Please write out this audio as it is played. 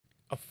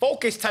A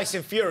focused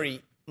Tyson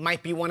Fury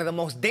might be one of the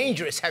most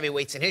dangerous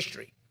heavyweights in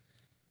history.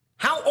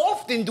 How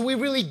often do we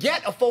really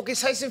get a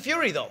focused Tyson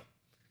Fury, though?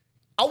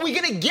 Are we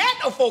going to get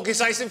a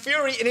focused Tyson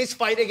Fury in his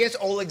fight against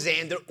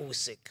Alexander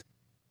Usyk?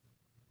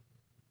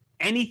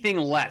 Anything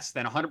less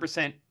than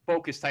 100%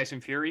 focused Tyson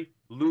Fury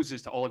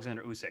loses to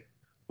Alexander Usyk.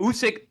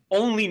 Usyk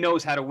only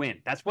knows how to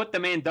win. That's what the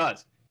man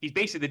does. He's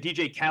basically the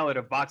DJ Khaled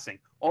of boxing.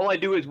 All I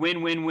do is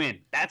win, win, win.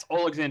 That's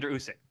Alexander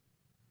Usyk.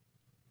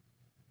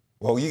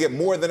 Well, you get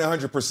more than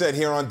 100%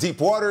 here on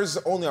Deep Waters,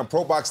 only on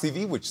ProBox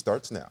TV, which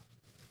starts now.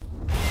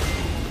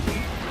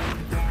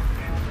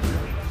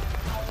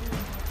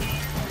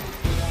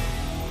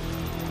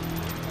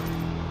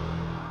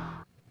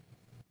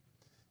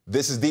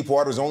 This is Deep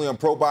Waters, only on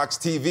ProBox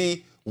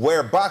TV,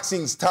 where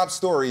boxing's top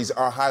stories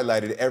are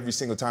highlighted every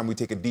single time we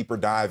take a deeper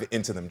dive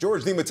into them.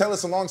 George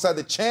DeMatteis alongside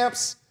the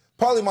champs,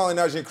 Paulie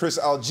Malignaggi and Chris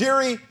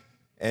Algieri.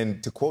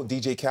 And to quote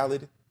DJ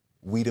Khaled,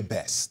 we the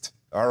best.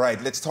 All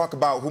right, let's talk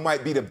about who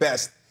might be the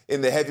best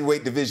in the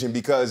heavyweight division,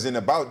 because in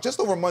about just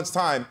over a month's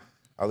time,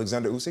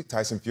 Alexander Usyk,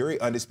 Tyson Fury,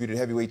 undisputed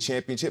heavyweight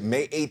championship,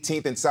 May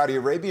 18th in Saudi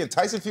Arabia. And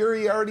Tyson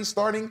Fury already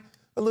starting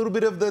a little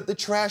bit of the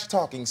trash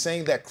talking,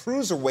 saying that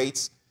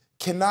cruiserweights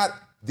cannot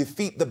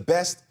defeat the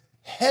best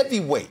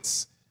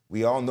heavyweights.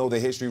 We all know the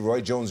history.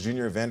 Roy Jones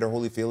Jr. and Vander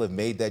Holyfield have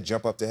made that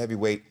jump up to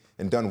heavyweight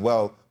and done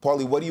well.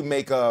 Paulie, what do you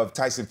make of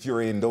Tyson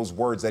Fury and those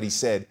words that he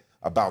said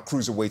about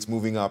cruiserweights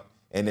moving up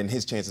and then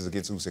his chances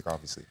against Usyk,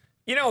 obviously?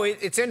 You know,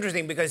 it's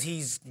interesting because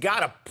he's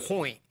got a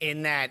point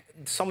in that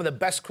some of the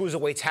best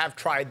cruiserweights have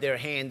tried their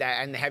hand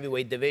in the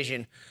heavyweight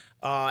division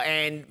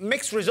and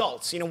mixed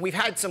results. You know, we've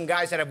had some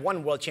guys that have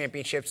won world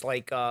championships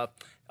like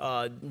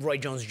Roy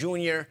Jones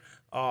Jr.,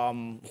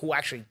 who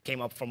actually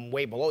came up from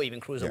way below even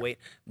cruiserweight,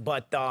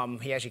 but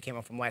he actually came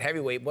up from light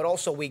heavyweight. But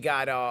also we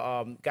got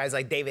guys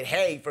like David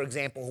Haye, for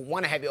example, who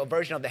won a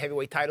version of the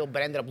heavyweight title,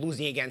 but ended up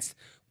losing against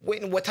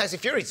what Tyson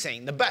Fury's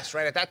saying, the best,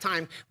 right? At that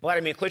time,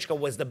 Vladimir Klitschko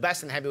was the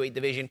best in the heavyweight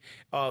division.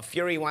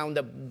 Fury wound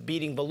up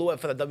beating Belua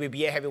for the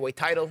WBA heavyweight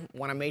title,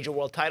 won a major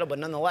world title, but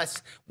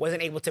nonetheless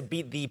wasn't able to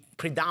beat the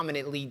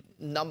predominantly,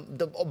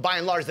 by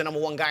and large, the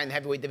 #1 guy in the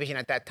heavyweight division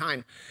at that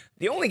time.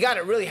 The only guy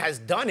that really has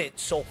done it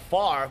so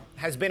far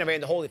has been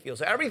Evander Holyfield.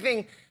 So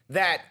everything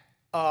that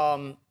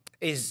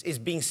is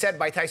being said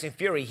by Tyson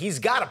Fury, he's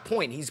got a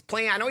point. He's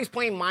playing, I know he's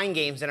playing mind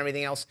games and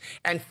everything else.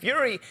 And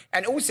Fury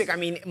and Usyk, I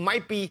mean,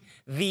 might be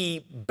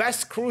the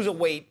best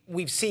cruiserweight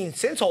we've seen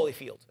since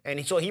Holyfield.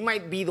 And so he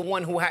might be the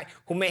one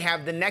who may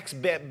have the next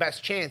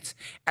best chance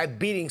at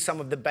beating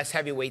some of the best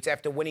heavyweights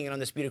after winning an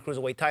undisputed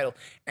cruiserweight title.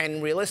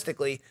 And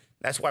realistically,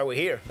 that's why we're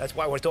here. That's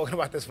why we're talking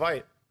about this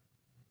fight.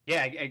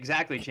 Yeah,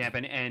 exactly, champ.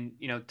 And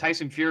you know,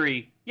 Tyson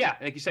Fury, yeah,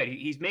 like you said,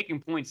 he's making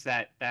points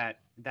that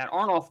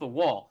aren't off the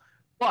wall.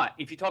 But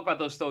if you talk about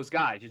those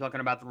guys, you're talking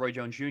about the Roy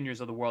Jones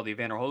Jr.'s of the world, the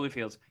Evander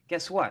Holyfields,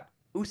 guess what?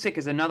 Usyk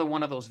is another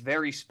one of those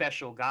very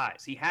special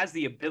guys. He has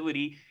the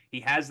ability, he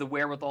has the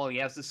wherewithal, he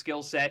has the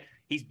skill set.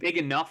 He's big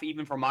enough,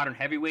 even for modern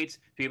heavyweights,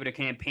 to be able to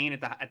campaign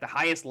at the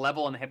highest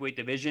level in the heavyweight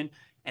division.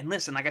 And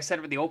listen, like I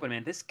said for the open,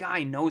 man, this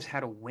guy knows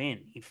how to win.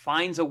 He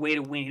finds a way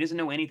to win. He doesn't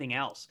know anything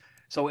else.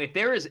 So if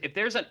there's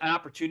an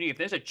opportunity, if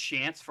there's a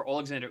chance for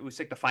Alexander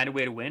Usyk to find a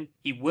way to win,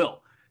 he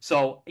will.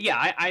 So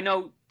yeah, I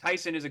know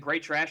Tyson is a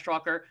great trash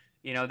talker.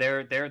 You know,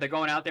 they're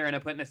going out there and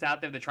they're putting this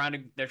out there. They're trying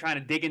to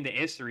dig into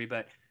history.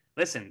 But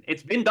listen,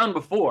 it's been done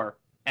before.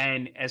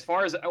 And as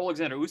far as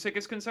Alexander Usyk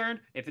is concerned,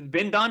 if it's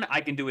been done,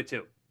 I can do it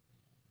too.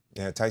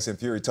 Yeah, Tyson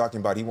Fury talking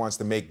about he wants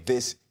to make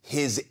this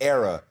his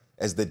era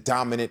as the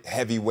dominant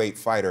heavyweight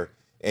fighter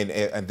in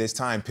this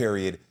time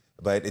period.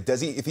 But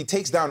if he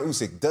takes down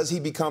Usyk, does he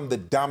become the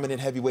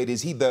dominant heavyweight?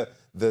 Is he the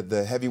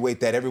heavyweight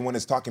that everyone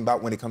is talking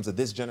about when it comes to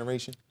this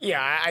generation?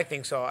 Yeah, I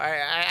think so.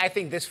 I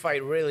think this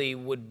fight really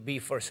would be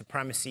for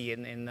supremacy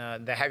in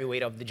the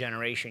heavyweight of the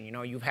generation. You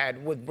know, you've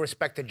had, with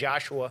respect to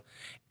Joshua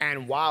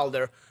and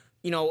Wilder,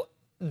 you know,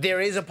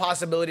 there is a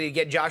possibility to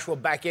get Joshua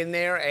back in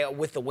there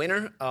with the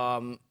winner.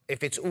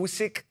 If it's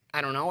Usyk, I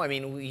don't know. I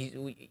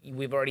mean,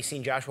 we've already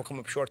seen Joshua come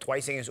up short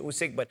twice against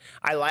Usyk, but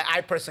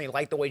I personally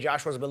like the way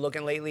Joshua's been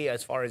looking lately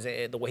as far as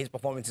the way his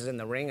performances in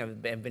the ring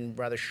have been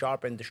rather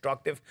sharp and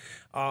destructive.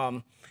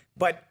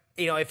 But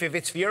you know, if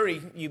it's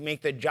Fury, you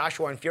make the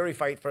Joshua and Fury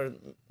fight for,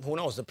 who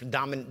knows, the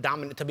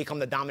dominant to become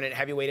the dominant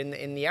heavyweight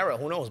in the era.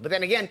 Who knows? But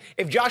then again,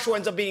 if Joshua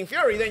ends up beating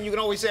Fury, then you can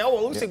always say, oh,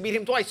 well, Usyk beat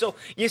him twice. So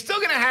you're still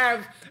going to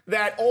have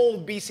that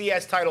old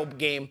BCS title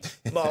game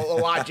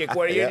logic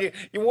where you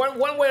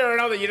one way or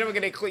another, you're never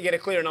going to get a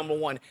clear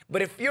 #1.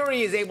 But if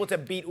Fury is able to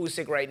beat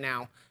Usyk right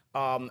now,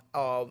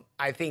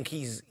 I think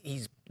he's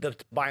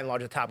by and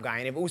large the top guy.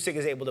 And if Usyk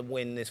is able to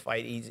win this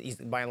fight, he's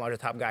by and large the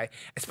top guy,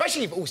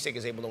 especially if Usyk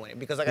is able to win it.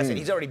 Because like I said,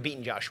 he's already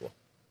beaten Joshua.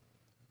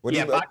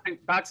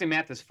 Boxing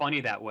math is funny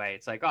that way.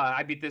 It's like, oh,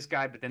 I beat this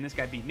guy, but then this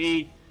guy beat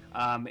me.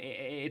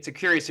 It's a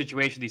curious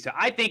situation these days.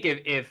 I think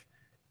if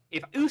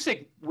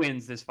Usyk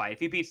wins this fight, if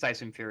he beats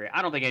Tyson Fury,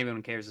 I don't think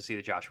anyone cares to see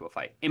the Joshua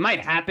fight. It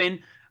might happen,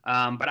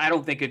 but I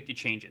don't think it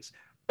changes.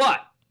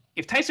 But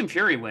if Tyson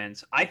Fury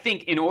wins, I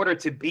think in order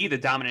to be the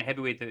dominant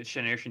heavyweight this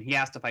generation, he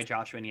has to fight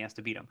Joshua and he has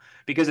to beat him.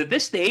 Because at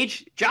this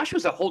stage,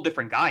 Joshua's a whole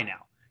different guy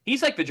now.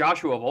 He's like the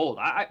Joshua of old.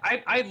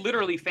 I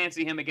literally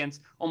fancy him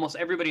against almost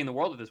everybody in the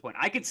world at this point.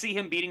 I could see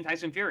him beating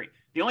Tyson Fury.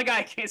 The only guy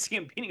I can't see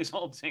him beating is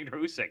Alexander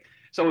Usyk.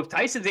 So if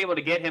Tyson's able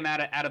to get him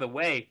out of the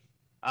way,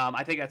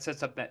 I think that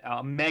sets up that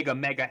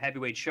mega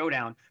heavyweight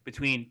showdown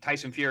between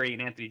Tyson Fury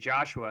and Anthony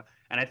Joshua.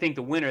 And I think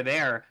the winner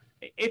there,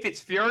 if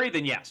it's Fury,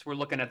 then yes, we're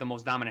looking at the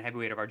most dominant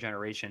heavyweight of our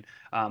generation,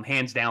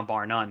 hands down,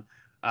 bar none.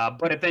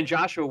 But if then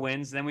Joshua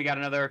wins, then we got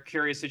another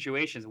curious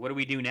situation. What do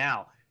we do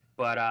now?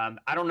 But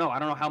I don't know. I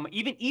don't know how much.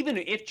 Even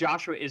if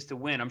Joshua is to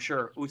win, I'm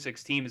sure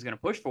Usyk's team is going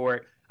to push for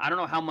it. I don't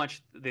know how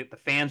much the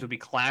fans would be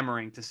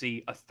clamoring to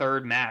see a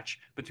third match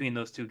between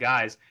those two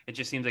guys. It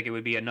just seems like it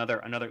would be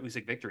another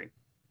Usyk victory.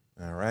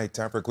 All right,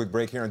 time for a quick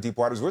break here on Deep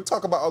Waters. We'll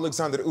talk about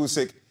Alexander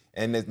Usyk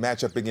and his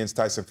matchup against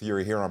Tyson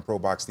Fury here on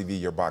ProBox TV,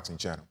 your boxing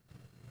channel.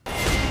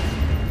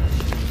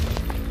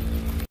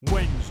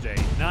 Wednesday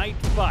Night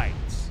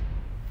Fights.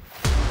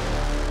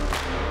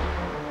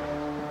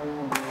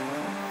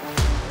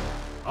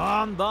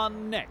 On the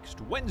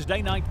next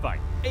Wednesday Night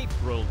Fight,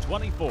 April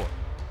 24th,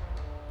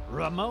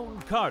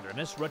 Ramon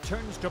Cardenas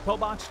returns to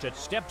ProBox and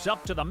steps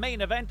up to the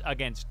main event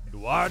against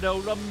Eduardo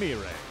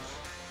Ramirez.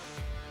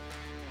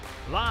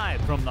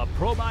 Live from the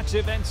ProBox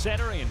Event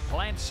Center in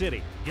Plant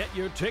City. Get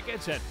your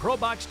tickets at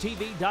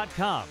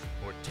proboxtv.com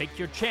or take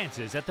your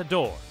chances at the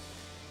door.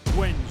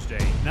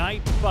 Wednesday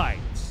Night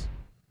Fights.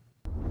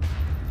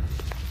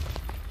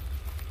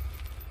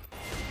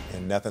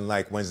 And nothing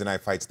like Wednesday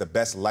Night Fights, the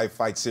best live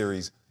fight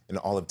series in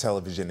all of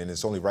television, and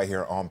it's only right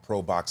here on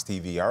ProBox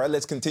TV. All right,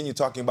 let's continue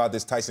talking about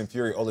this Tyson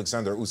Fury,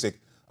 Alexander Usyk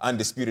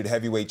undisputed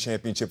heavyweight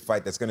championship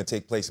fight that's going to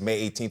take place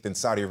May 18th in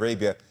Saudi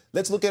Arabia.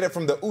 Let's look at it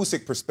from the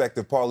Usyk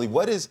perspective, Paulie.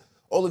 What is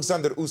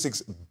Alexander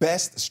Usyk's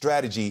best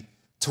strategy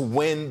to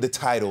win the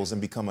titles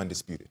and become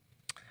undisputed?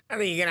 I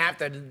think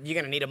you're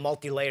gonna need a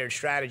multi-layered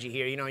strategy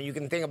here. You know, you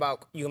can think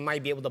about you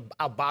might be able to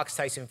outbox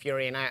Tyson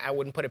Fury, and I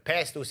wouldn't put it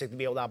past Usyk to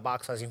be able to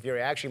outbox Tyson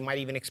Fury. I actually might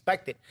even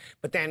expect it.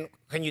 But then,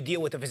 can you deal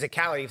with the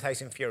physicality of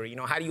Tyson Fury? You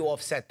know, how do you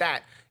offset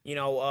that? You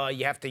know,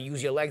 you have to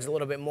use your legs a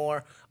little bit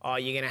more.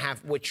 You're gonna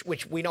have, which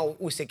we know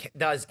Usyk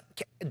does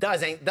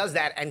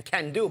that and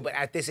can do. But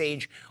at this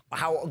age,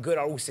 how good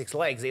are Usyk's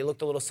legs? They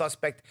looked a little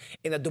suspect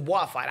in the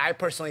Dubois fight. I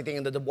personally think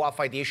in the Dubois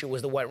fight the issue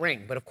was the wet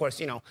ring. But of course,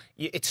 you know,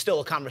 it's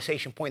still a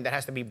conversation point that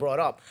has to be brought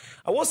up.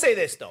 I will say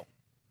this though,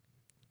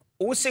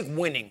 Usyk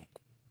winning,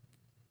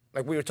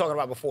 like we were talking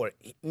about before,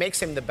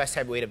 makes him the best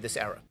heavyweight of this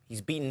era. He's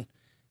beaten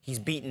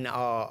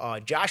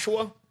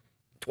Joshua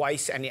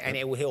twice, and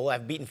he'll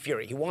have beaten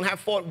Fury. He won't have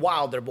fought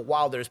Wilder, but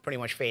Wilder is pretty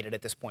much faded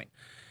at this point.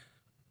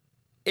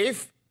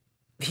 If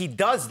he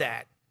does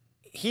that,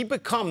 he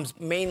becomes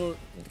main,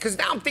 because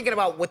now I'm thinking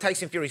about what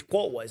Tyson Fury's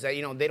quote was, that,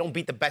 you know, they don't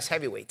beat the best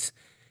heavyweights.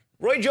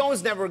 Roy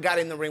Jones never got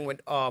in the ring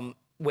with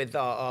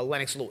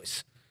Lennox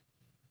Lewis.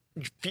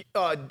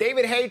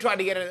 David Haye tried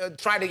to get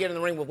in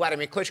the ring with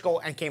Vladimir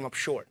Klitschko and came up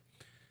short.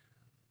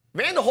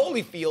 Vander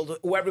Holyfield,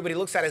 who everybody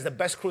looks at as the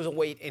best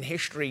cruiserweight in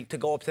history to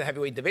go up to the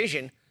heavyweight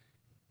division,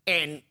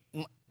 and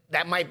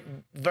that might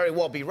very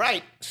well be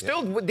right,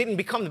 still didn't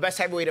become the best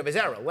heavyweight of his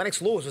era.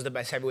 Lennox Lewis was the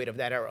best heavyweight of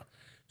that era.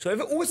 So if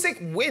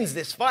Usyk wins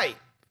this fight,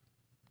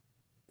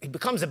 he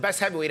becomes the best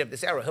heavyweight of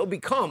this era. He'll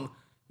become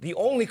the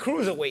only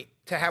cruiserweight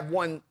to have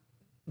won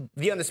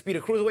the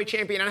undisputed cruiserweight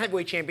champion and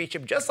heavyweight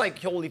championship, just like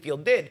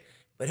Holyfield did.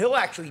 But he'll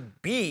actually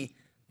be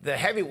the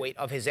heavyweight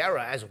of his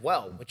era as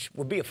well, which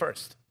would be a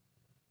first.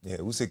 Yeah,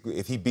 Usyk,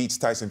 if he beats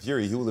Tyson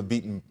Fury, he will have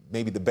beaten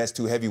maybe the best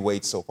two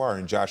heavyweights so far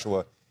in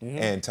Joshua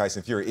and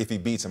Tyson Fury, if he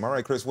beats him. All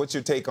right, Chris, what's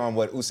your take on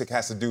what Usyk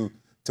has to do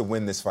to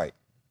win this fight?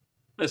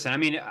 Listen, I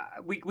mean,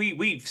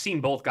 we've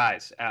seen both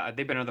guys.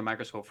 They've been under the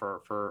microscope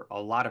for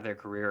a lot of their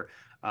career,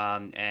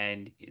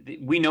 and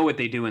we know what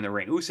they do in the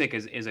ring. Usyk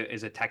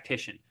is a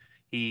tactician.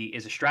 He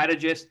is a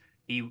strategist.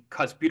 He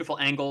cuts beautiful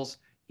angles.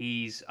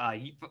 He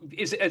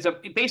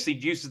basically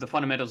uses the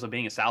fundamentals of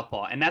being a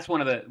southpaw, and that's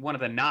one of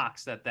the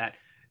knocks that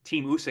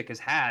Team Usyk has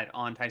had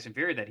on Tyson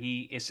Fury, that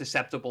he is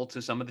susceptible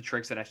to some of the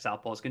tricks that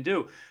southpaws can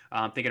do.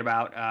 Thinking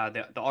about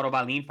the Otto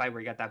Wallin fight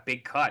where he got that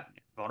big cut.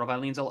 Otto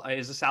Wallin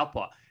is a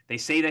southpaw. They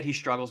say that he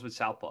struggles with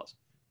southpaws,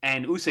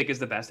 and Usyk is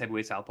the best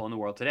heavyweight southpaw in the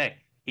world today.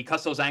 He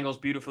cuts those angles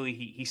beautifully.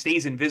 He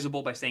stays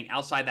invisible by staying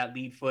outside that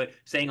lead foot,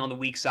 staying on the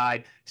weak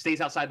side, stays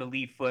outside the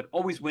lead foot,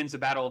 always wins the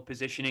battle of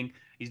positioning.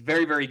 He's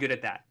very, very good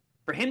at that.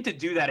 For him to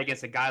do that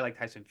against a guy like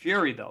Tyson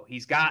Fury, though,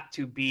 he's got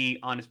to be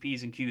on his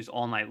P's and Q's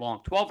all night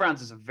long. 12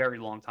 rounds is a very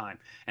long time,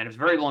 and it's a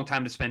very long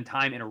time to spend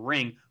time in a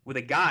ring with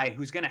a guy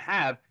who's going to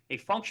have a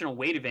functional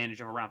weight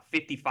advantage of around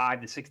 55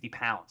 to 60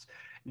 pounds.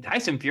 And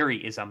Tyson Fury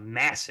is a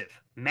massive,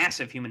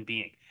 massive human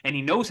being, and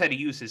he knows how to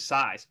use his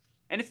size.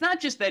 And it's not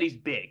just that he's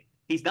big.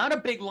 He's not a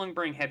big,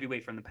 lumbering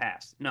heavyweight from the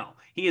past. No,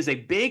 he is a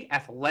big,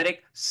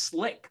 athletic,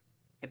 slick,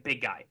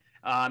 big guy.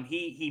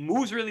 He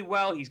moves really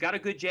well. He's got a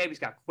good jab. He's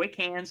got quick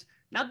hands.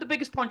 Not the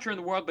biggest puncher in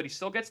the world, but he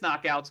still gets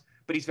knockouts,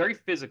 but he's very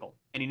physical,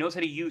 and he knows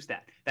how to use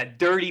that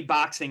dirty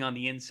boxing on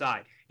the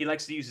inside. He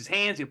likes to use his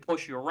hands. He'll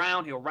push you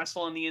around. He'll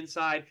wrestle on the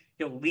inside.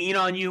 He'll lean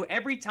on you.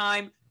 Every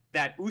time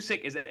that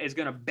Usyk is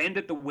going to bend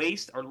at the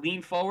waist or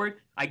lean forward,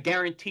 I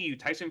guarantee you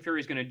Tyson Fury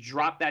is going to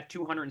drop that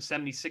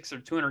 276 or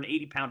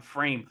 280-pound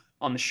frame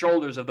on the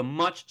shoulders of the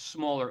much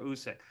smaller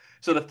Usyk.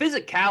 So the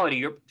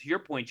physicality, to your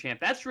point, Champ,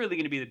 that's really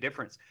going to be the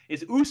difference.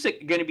 Is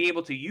Usyk going to be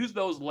able to use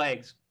those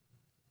legs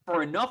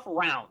for enough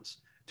rounds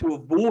to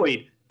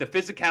avoid the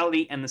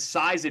physicality and the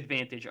size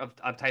advantage of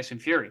Tyson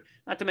Fury,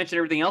 not to mention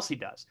everything else he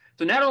does.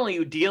 So not only are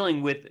you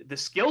dealing with the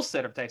skill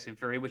set of Tyson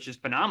Fury, which is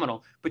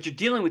phenomenal, but you're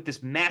dealing with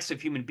this massive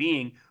human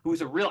being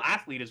who's a real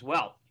athlete as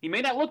well. He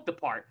may not look the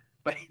part,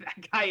 but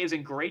that guy is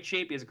in great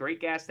shape. He has a great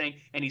gas tank,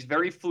 and he's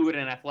very fluid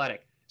and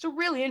athletic. It's a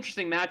really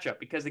interesting matchup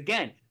because,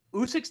 again,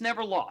 Usyk's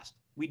never lost.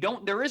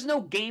 There is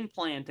no game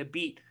plan to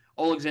beat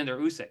Alexander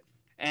Usyk.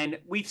 And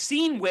we've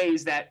seen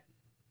ways that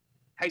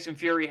Tyson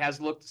Fury has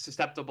looked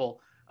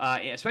susceptible,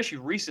 especially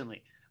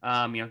recently.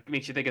 It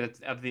makes you think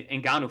of the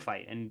Ngannou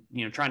fight, and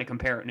trying to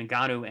compare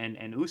Ngannou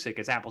and Usyk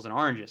as apples and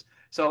oranges.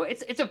 So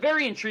it's a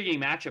very intriguing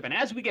matchup. And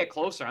as we get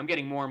closer, I'm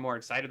getting more and more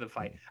excited to the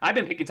fight. I've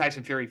been picking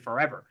Tyson Fury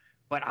forever,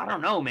 but I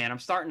don't know, man.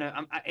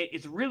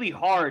 It's really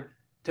hard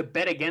to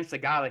bet against a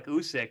guy like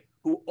Usyk,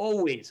 who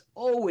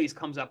always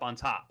comes up on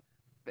top.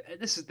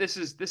 This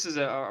is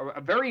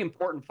a very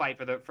important fight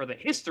for the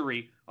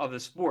history of the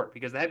sport,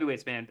 because the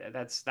heavyweights, man,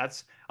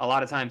 that's a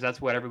lot of times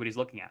that's what everybody's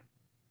looking at.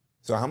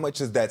 So how much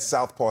is that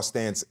southpaw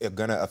stance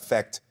going to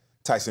affect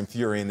Tyson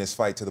Fury in this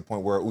fight to the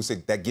point where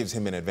Usyk, that gives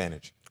him an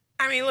advantage?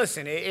 I mean,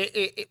 listen,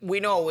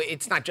 we know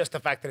it's not just the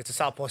fact that it's a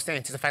southpaw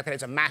stance, it's the fact that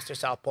it's a master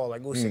southpaw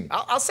like Usyk.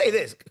 I'll say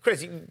this,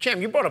 Chris,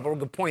 Champ, you brought up a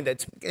good point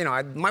that's,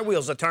 my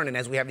wheels are turning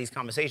as we have these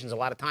conversations a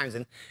lot of times.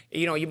 And,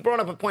 you brought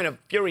up a point of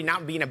Fury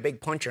not being a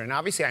big puncher. And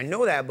obviously I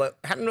know that, but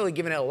haven't really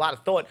given it a lot of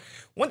thought.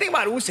 One thing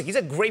about Usyk, he's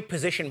a great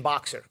position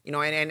boxer,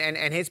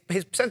 and his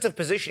sense of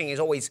positioning is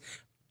always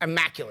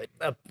immaculate,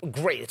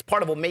 great. It's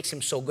part of what makes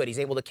him so good. He's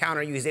able to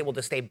counter you. He's able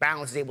to stay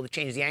balanced. He's able to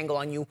change the angle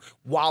on you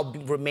while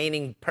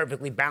remaining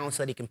perfectly balanced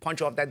so that he can punch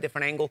off that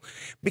different angle.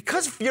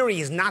 Because Fury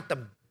is not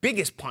the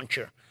biggest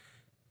puncher,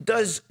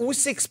 does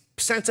Usyk's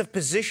sense of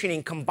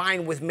positioning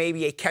combine with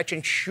maybe a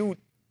catch-and-shoot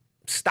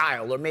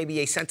style or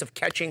maybe a sense of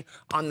catching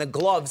on the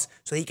gloves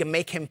so he can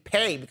make him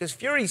pay? Because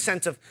Fury's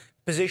sense of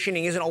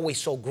positioning isn't always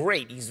so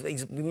great. He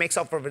makes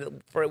up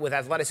for it with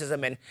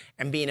athleticism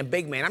and being a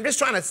big man. I'm just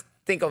trying to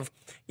think of,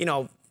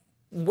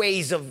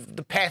 ways of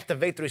the path to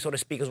victory, so to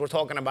speak, as we're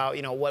talking about,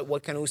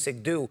 what can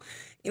Usyk do?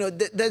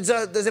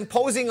 Does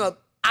imposing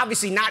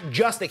obviously not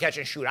just a catch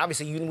and shoot.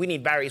 Obviously, we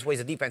need various ways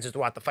of defenses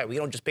throughout the fight. We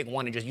don't just pick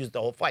one and just use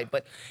the whole fight.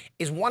 But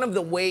is one of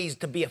the ways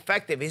to be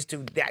effective is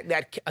to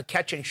a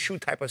catch and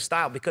shoot type of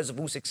style because of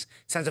Usyk's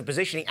sense of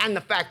positioning and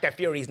the fact that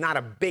Fury is not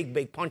a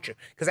big puncher.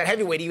 Because at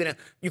heavyweight, even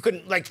you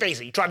couldn't, face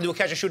it, you try to do a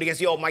catch and shoot against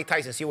the old Mike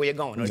Tyson, see where you're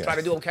going. Or you try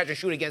to do a catch and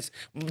shoot against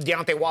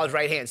Deontay Wilder's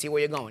right hand, see where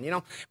you're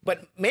going,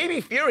 But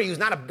maybe Fury, who's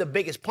not the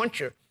biggest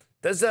puncher,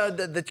 does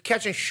the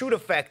catch and shoot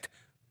effect,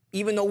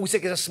 even though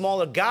Usyk is a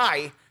smaller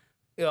guy,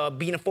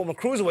 being a former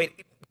cruiserweight,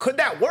 could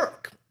that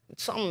work?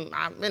 Something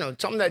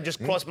that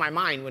just crossed my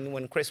mind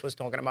when Chris was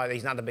talking about that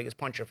he's not the biggest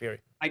puncher, Fury.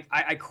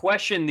 I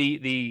question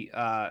the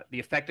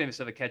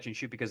effectiveness of a catch and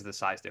shoot because of the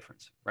size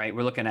difference, right?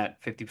 We're looking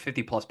at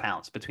 50 plus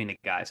pounds between the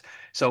guys.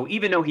 So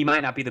even though he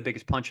might not be the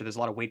biggest puncher, there's a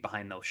lot of weight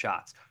behind those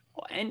shots.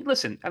 And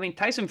listen, I mean,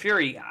 Tyson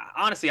Fury,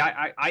 honestly,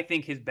 I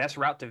think his best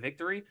route to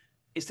victory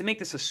is to make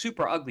this a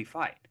super ugly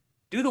fight.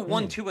 Do the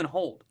 1-2 and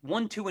hold,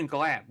 1-2 and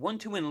grab,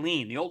 1-2 and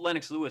lean. The old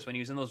Lennox Lewis when he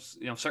was in those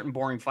certain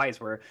boring fights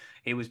where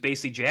it was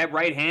basically jab,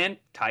 right hand,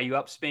 tie you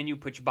up, spin you,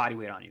 put your body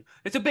weight on you.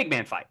 It's a big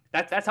man fight.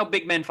 That's how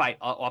big men fight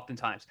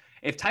oftentimes.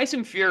 If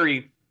Tyson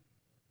Fury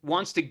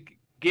wants to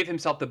give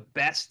himself the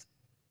best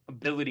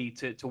ability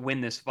to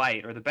win this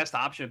fight, or the best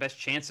option, the best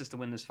chances to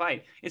win this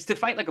fight, it's to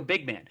fight like a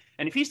big man.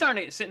 And if he's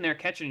sitting there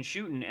catching and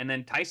shooting, and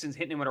then Tyson's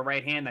hitting him with a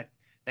right hand that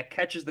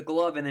catches the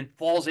glove and then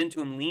falls into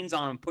him, leans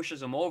on him,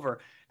 pushes him over,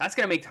 that's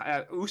going to make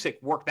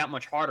Usyk work that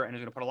much harder and is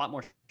going to put a lot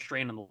more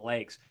strain on the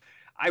legs.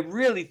 I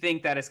really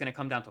think that it's going to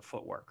come down to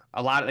footwork.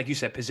 A lot, like you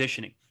said,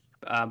 positioning.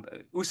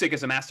 Usyk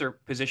is a master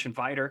position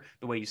fighter.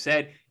 The way you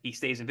said, he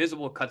stays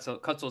invisible, cuts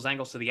those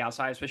angles to the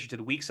outside, especially to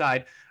the weak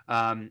side.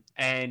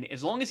 And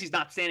as long as he's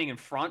not standing in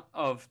front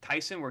of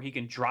Tyson where he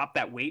can drop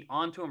that weight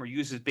onto him or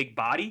use his big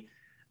body,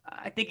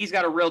 I think he's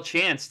got a real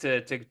chance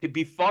to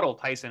befuddle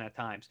Tyson at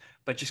times.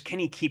 But just can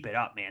he keep it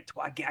up, man?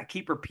 I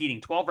keep repeating,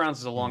 12 rounds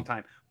is a long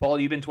time. Paul,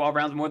 you've been 12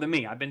 rounds more than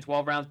me. I've been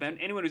 12 rounds.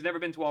 Anyone who's never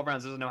been 12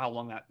 rounds doesn't know how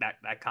long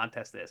that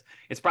contest is.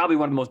 It's probably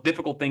one of the most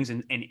difficult things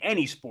in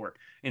any sport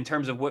in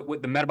terms of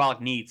what the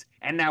metabolic needs.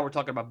 And now we're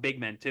talking about big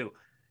men too.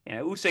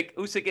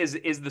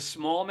 Usyk is the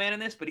small man in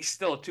this, but he's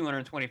still a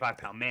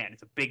 225-pound man.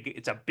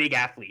 It's a big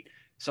athlete.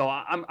 So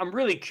I'm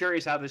really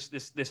curious how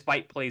this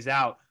fight plays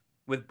out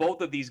with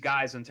both of these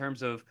guys in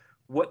terms of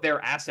what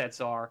their assets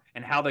are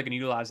and how they're going to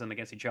utilize them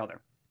against each other.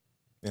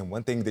 And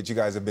one thing that you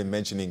guys have been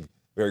mentioning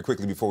very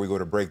quickly before we go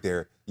to break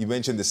there. You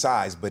mentioned the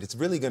size, but it's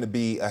really going to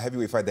be a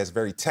heavyweight fight that's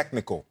very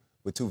technical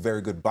with two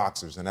very good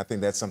boxers, and I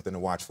think that's something to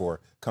watch for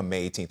come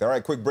May 18th. All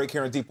right, quick break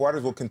here on Deep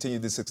Waters. We'll continue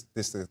this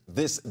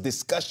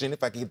discussion,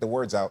 if I can get the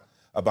words out,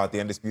 about the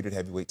undisputed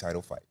heavyweight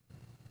title fight.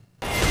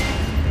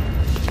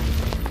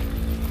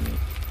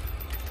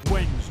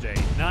 Wednesday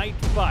night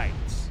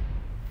fights.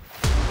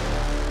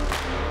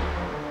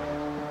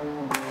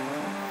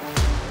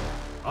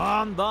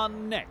 On the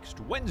next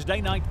Wednesday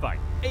night fight,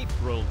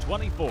 April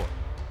 24th,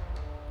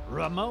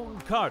 Ramon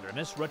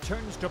Cardenas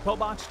returns to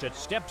ProBox and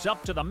steps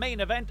up to the main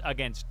event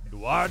against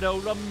Eduardo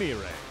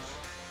Ramirez.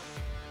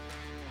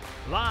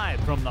 Live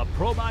from the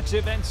ProBox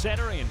Event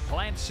Center in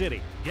Plant City.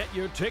 Get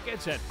your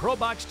tickets at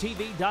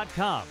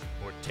proboxtv.com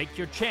or take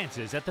your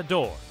chances at the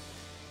door.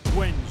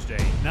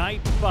 Wednesday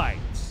night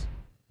fights.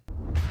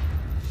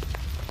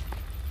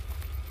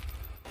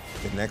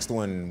 The next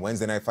one,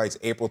 Wednesday night fights,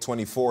 April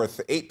 24th,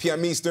 8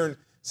 p.m. Eastern,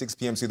 6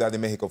 p.m. Ciudad de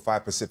Mexico,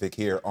 5 Pacific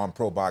here on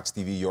ProBox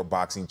TV, your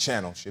boxing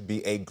channel. Should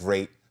be a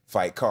great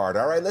fight card.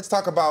 All right, let's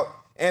talk about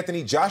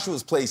Anthony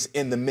Joshua's place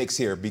in the mix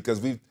here, because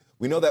we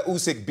know that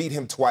Usyk beat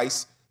him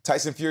twice.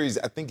 Tyson Fury,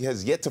 I think,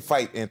 has yet to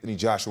fight Anthony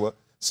Joshua.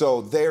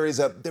 So there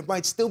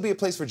might still be a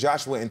place for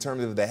Joshua in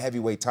terms of the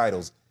heavyweight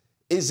titles.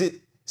 Is it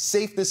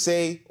safe to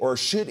say, or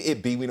should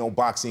it be, we know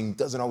boxing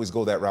doesn't always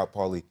go that route,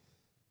 Paulie,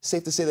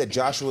 safe to say that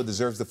Joshua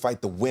deserves to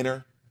fight the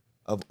winner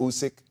of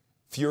Usyk,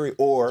 Fury,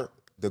 or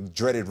the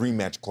dreaded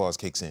rematch clause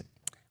kicks in?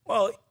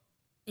 Well,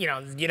 you know,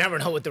 you never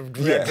know what the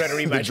dreaded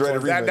rematch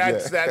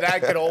clause.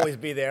 That could always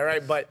be there,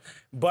 right?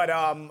 But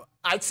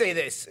I'd say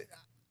this: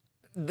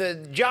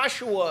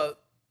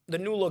 the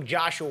new look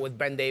Joshua with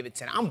Ben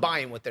Davidson, I'm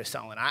buying what they're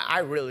selling. I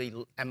really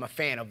am a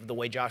fan of the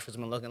way Joshua's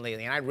been looking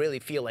lately, and I really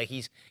feel like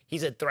he's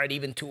a threat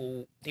even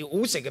to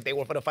Usyk if they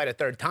were for to fight a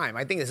third time.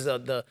 I think this is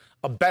a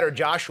better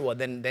Joshua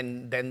than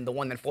the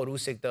one that fought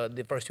Usyk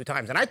the first two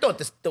times. And I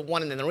thought the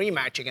one in the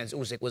rematch against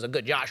Usyk was a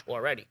good Joshua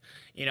already,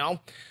 you know?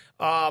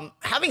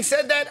 Having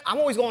said that, I'm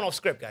always going off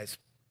script, guys.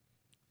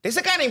 There's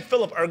a guy named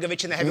Filip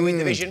Hrgović in the heavyweight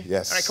division.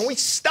 Yes. All right, can we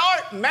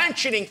start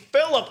mentioning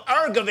Filip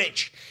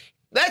Hrgović?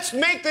 Let's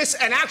make this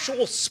an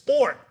actual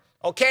sport,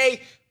 okay?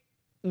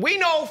 We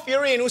know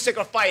Fury and Usyk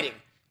are fighting.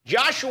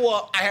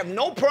 Joshua, I have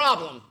no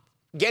problem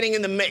getting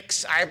in the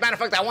mix. Matter of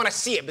fact, I want to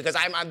see it because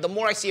the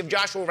more I see of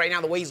Joshua right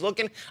now, the way he's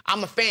looking,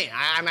 I'm a fan.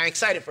 I'm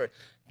excited for it.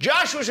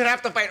 Joshua should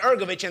have to fight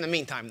Hrgović in the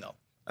meantime, though,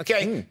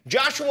 okay?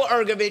 Joshua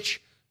Hrgović,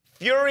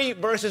 Fury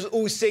versus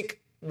Usyk,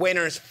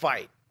 winners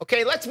fight.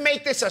 Okay, let's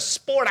make this a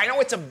sport. I know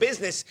it's a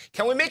business.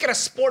 Can we make it a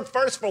sport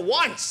first for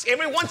once?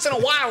 Every once in a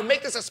while,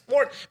 make this a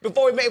sport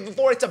before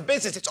it's a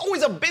business. It's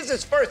always a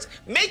business first.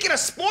 Make it a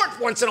sport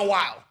once in a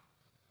while.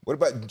 What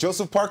about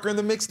Joseph Parker in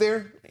the mix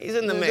there? He's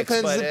in the mix,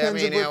 but I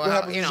mean,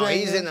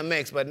 he's in the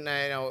mix, but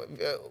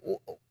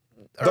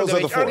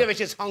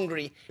Hrgović is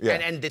hungry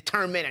and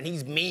determined, and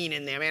he's mean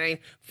in there. I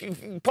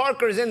mean,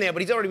 Parker's in there,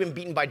 but he's already been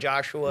beaten by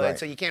Joshua, and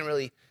so you can't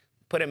really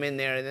put him in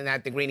there in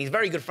that degree. And he's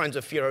very good friends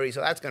with Fury,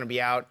 so that's going to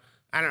be out.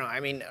 I don't know. I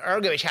mean,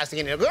 Hrgović has to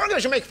get in there.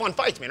 Hrgović should make fun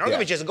fights, man.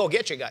 Hrgović is a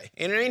go-get-you guy.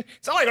 You know what I mean?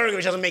 It's not like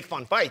Hrgović doesn't make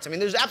fun fights. I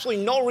mean, there's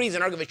absolutely no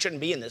reason Hrgović shouldn't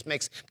be in this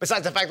mix,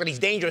 besides the fact that he's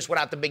dangerous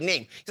without the big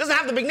name. He doesn't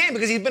have the big name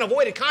because he's been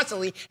avoided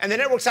constantly, and the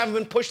networks haven't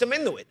been pushed him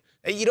into it.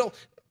 You know,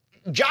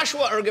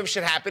 Joshua Hrgović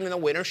should happen, and the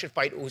winner should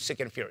fight Usyk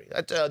and Fury.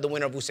 That's the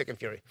winner of Usyk and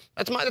Fury.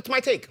 That's my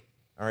take.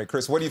 All right,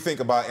 Chris, what do you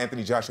think about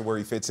Anthony Joshua, where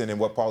he fits in, and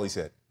what Paulie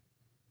said?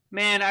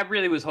 Man, I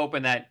really was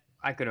hoping that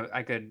I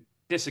could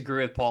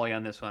disagree with Paulie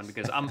on this one,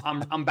 because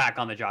I'm back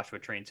on the Joshua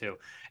train too.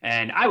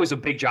 And I was a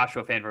big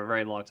Joshua fan for a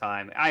very long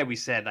time. I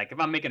always said, like, if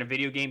I'm making a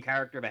video game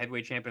character of a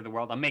heavyweight champion of the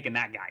world, I'm making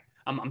that guy.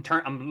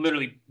 I'm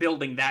literally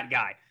building that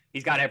guy.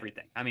 He's got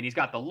everything. I mean, he's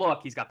got the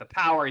look, he's got the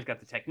power, he's got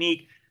the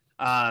technique,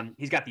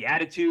 he's got the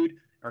attitude,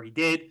 or he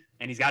did,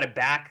 and he's got it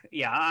back.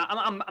 Yeah,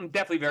 I'm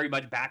definitely very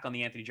much back on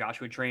the Anthony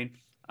Joshua train.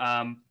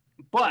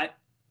 But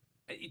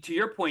to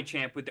your point,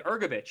 Champ, with the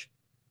Hrgović,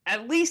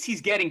 at least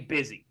he's getting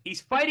busy.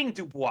 He's fighting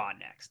Dubois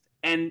next.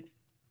 And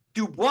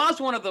Dubois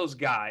is one of those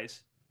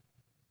guys.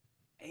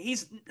 I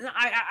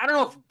don't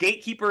know if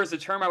gatekeeper is a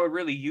term I would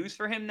really use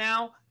for him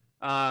now.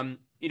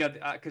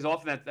 Because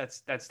often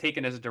that's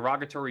taken as a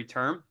derogatory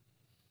term.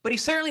 But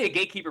he's certainly a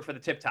gatekeeper for the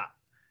tip top.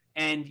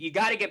 And you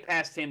got to get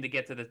past him to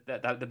get to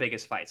the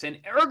biggest fights. And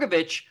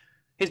Hrgović,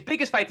 his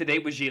biggest fight to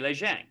date was Zhilei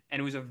Zhang. And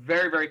it was a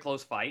very, very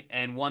close fight,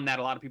 and one that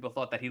a lot of people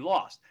thought that he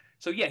lost.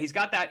 So yeah, he's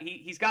got that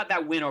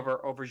win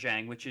over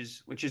Zhang, which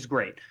is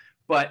great.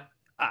 But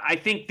I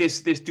think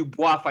this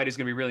Dubois fight is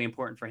going to be really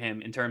important for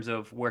him in terms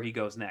of where he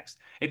goes next.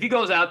 If he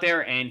goes out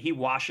there and he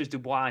washes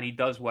Dubois and he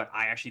does what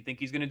I actually think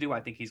he's going to do,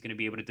 I think he's going to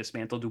be able to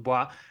dismantle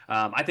Dubois.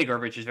 I think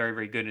Hrgović is very,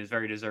 very good and is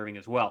very deserving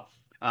as well.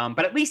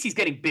 But at least he's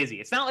getting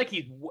busy. It's not like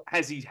he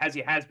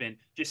has been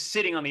just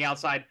sitting on the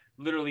outside,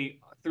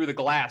 literally through the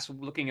glass,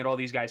 looking at all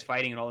these guys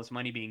fighting and all this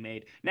money being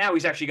made. Now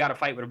he's actually got a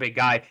fight with a big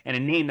guy and a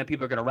name that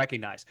people are going to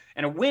recognize.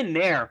 And a win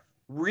there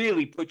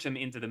really puts him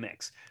into the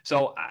mix.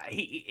 So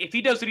if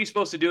he does what he's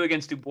supposed to do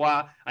against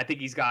Dubois, I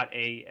think he's got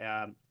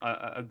a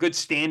good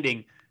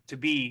standing to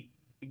be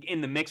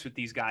in the mix with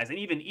these guys, and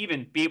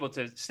even be able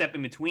to step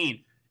in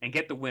between and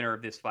get the winner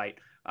of this fight.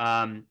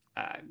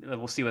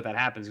 We'll see what that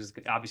happens, because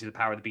obviously the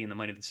power to be in the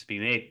money that's to be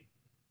made.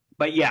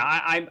 But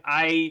yeah,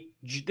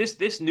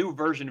 this new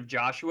version of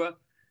Joshua,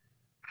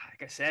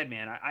 like I said,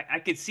 man, I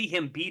could see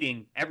him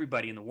beating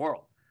everybody in the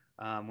world.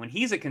 When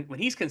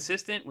he's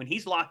consistent, when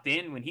he's locked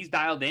in, when he's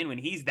dialed in, when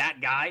he's that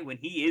guy, when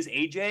he is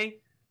AJ,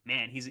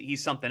 man,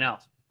 he's something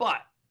else.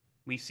 But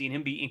we've seen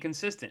him be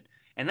inconsistent.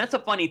 And that's a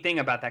funny thing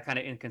about that kind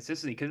of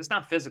inconsistency, because it's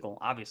not physical,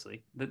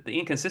 obviously. The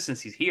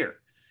inconsistency's here,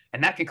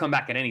 and that can come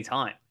back at any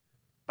time.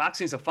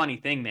 Boxing's a funny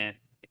thing, man.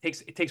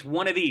 It takes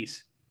one of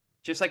these.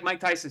 Just like Mike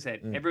Tyson said,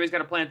 everybody's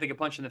got a plan to get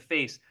punched in the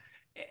face.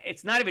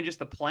 It's not even just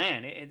the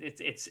plan.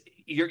 It's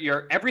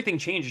your everything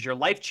changes. Your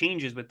life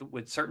changes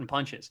with certain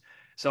punches.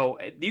 So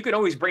you could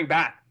always bring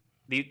back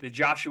the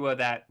Joshua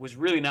that was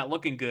really not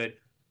looking good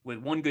with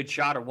one good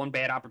shot or one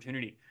bad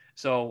opportunity.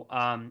 So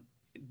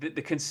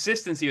the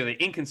consistency, or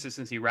the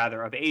inconsistency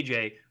rather, of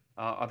AJ,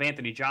 of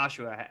Anthony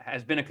Joshua,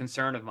 has been a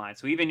concern of mine.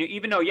 So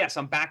even though, yes,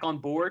 I'm back on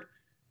board,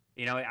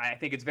 I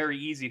think it's very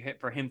easy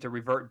for him to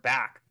revert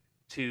back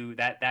to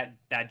that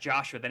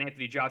Joshua, that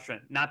Anthony Joshua,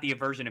 not the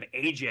version of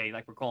AJ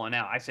like we're calling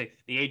out. I say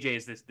the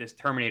AJ is this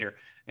Terminator.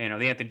 The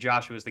Anthony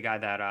Joshua is the guy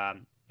that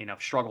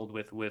struggled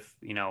with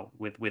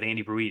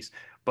Andy Ruiz.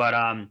 But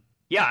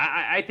yeah,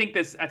 I think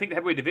the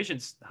heavyweight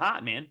division's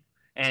hot, man.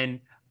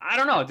 And I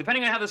don't know,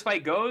 depending on how this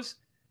fight goes,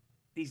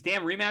 these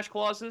damn rematch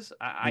clauses,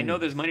 I know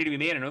there's money to be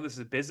made. I know this is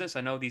a business.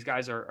 I know these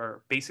guys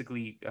are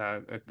basically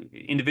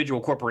individual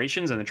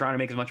corporations, and they're trying to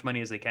make as much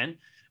money as they can.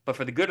 But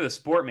for the good of the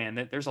sport,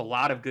 man, there's a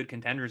lot of good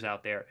contenders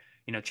out there.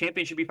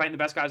 Champions should be fighting the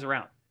best guys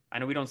around. I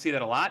know we don't see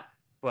that a lot,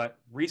 but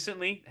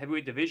recently,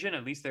 heavyweight division,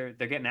 at least they're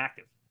getting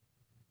active.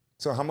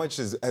 So how much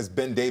has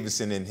Ben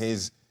Davison and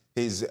his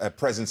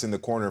presence in the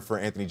corner for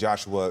Anthony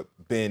Joshua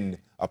been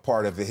a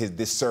part of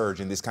this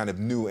surge and this kind of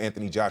new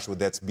Anthony Joshua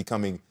that's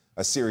becoming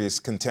a serious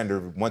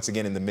contender once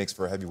again in the mix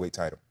for a heavyweight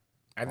title?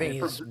 I think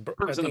he's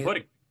proof's in the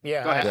pudding.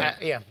 Yeah, Go ahead.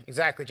 yeah,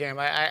 exactly, Jam.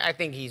 I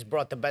think he's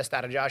brought the best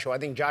out of Joshua. I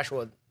think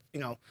Joshua,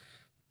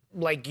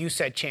 like you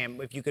said,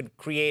 Champ, if you could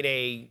create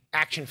a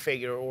action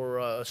figure or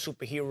a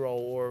superhero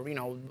or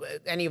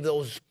any of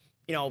those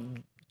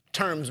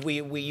terms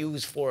we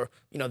use for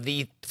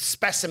the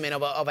specimen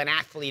of an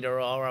athlete or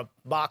a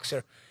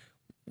boxer,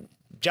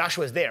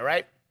 Joshua's there,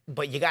 right?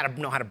 But you got to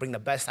know how to bring the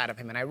best out of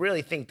him, and I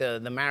really think the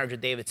marriage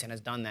with Davidson has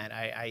done that.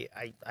 I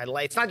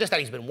like. It's not just that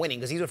he's been winning,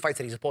 because these are fights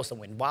that he's supposed to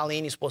win.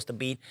 Wallin he's supposed to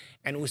beat,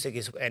 and Usyk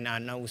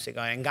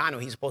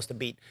Ngannou he's supposed to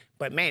beat.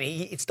 But man,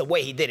 it's the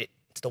way he did it.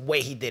 It's the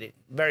way he did it.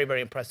 Very,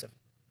 very impressive.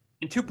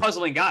 And two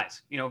puzzling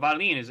guys.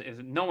 Wallin is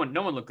no one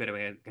looked good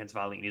against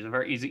Wallin.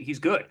 He's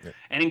good. Yeah.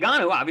 And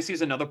Ngannou obviously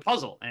is another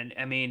puzzle. And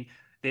I mean,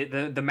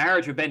 the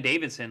marriage with Ben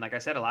Davison, like I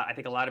said, I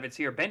think a lot of it's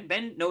here.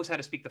 Ben knows how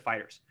to speak to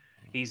fighters.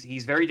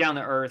 He's very down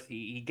to earth.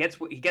 He gets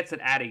it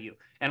out of you.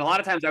 And a lot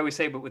of times I always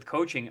say, but with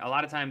coaching, a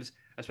lot of times,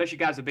 especially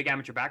guys with big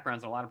amateur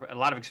backgrounds, and a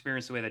lot of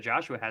experience the way that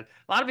Joshua has,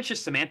 a lot of it's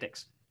just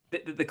semantics.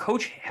 The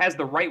coach has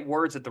the right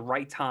words at the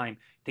right time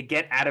to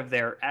get out of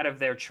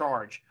their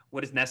charge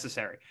what is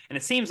necessary. And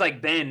it seems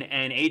like Ben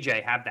and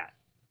AJ have that.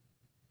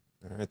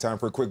 All right, time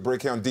for a quick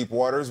break here on Deep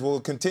Waters. We'll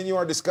continue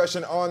our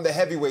discussion on the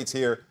heavyweights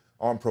here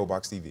on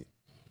ProBox TV.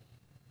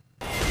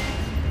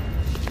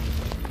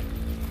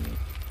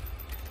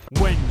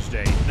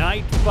 Wednesday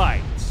night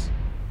fights.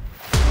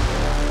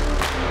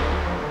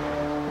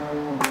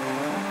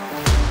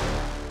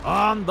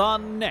 On the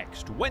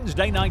next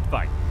Wednesday night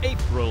fight,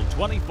 April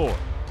 24th,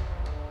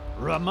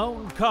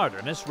 Ramon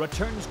Cardenas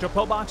returns to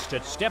ProBox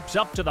and steps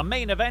up to the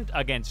main event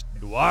against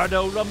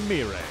Eduardo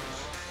Ramirez.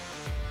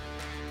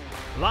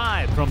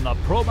 Live from the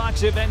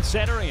ProBox Event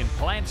Center in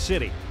Plant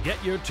City.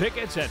 Get your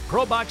tickets at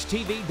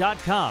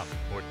proboxtv.com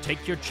or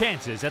take your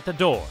chances at the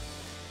door.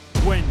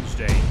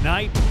 Wednesday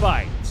night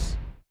fights.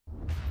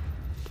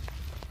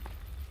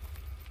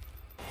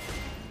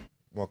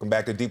 Welcome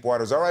back to Deep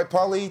Waters. All right,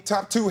 Paulie,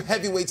 top two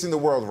heavyweights in the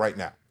world right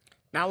now.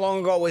 Not long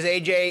ago it was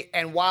AJ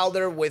and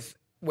Wilder with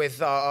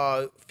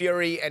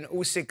Fury and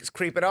Usyk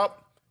creeping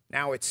up.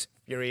 Now it's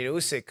Fury and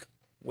Usyk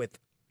with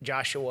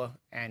Joshua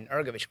and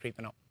Ergovich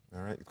creeping up.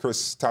 All right,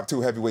 Chris, top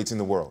two heavyweights in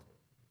the world.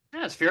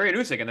 Yeah, it's Fury and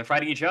Usyk, and they're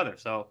fighting each other,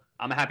 so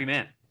I'm a happy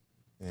man.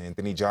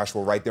 Anthony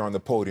Joshua right there on the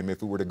podium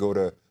if we were to go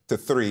to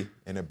 3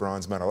 in a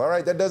bronze medal. All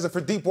right, that does it for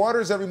Deep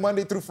Waters every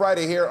Monday through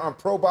Friday here on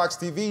ProBox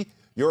TV,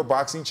 your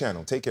boxing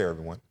channel. Take care,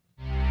 everyone.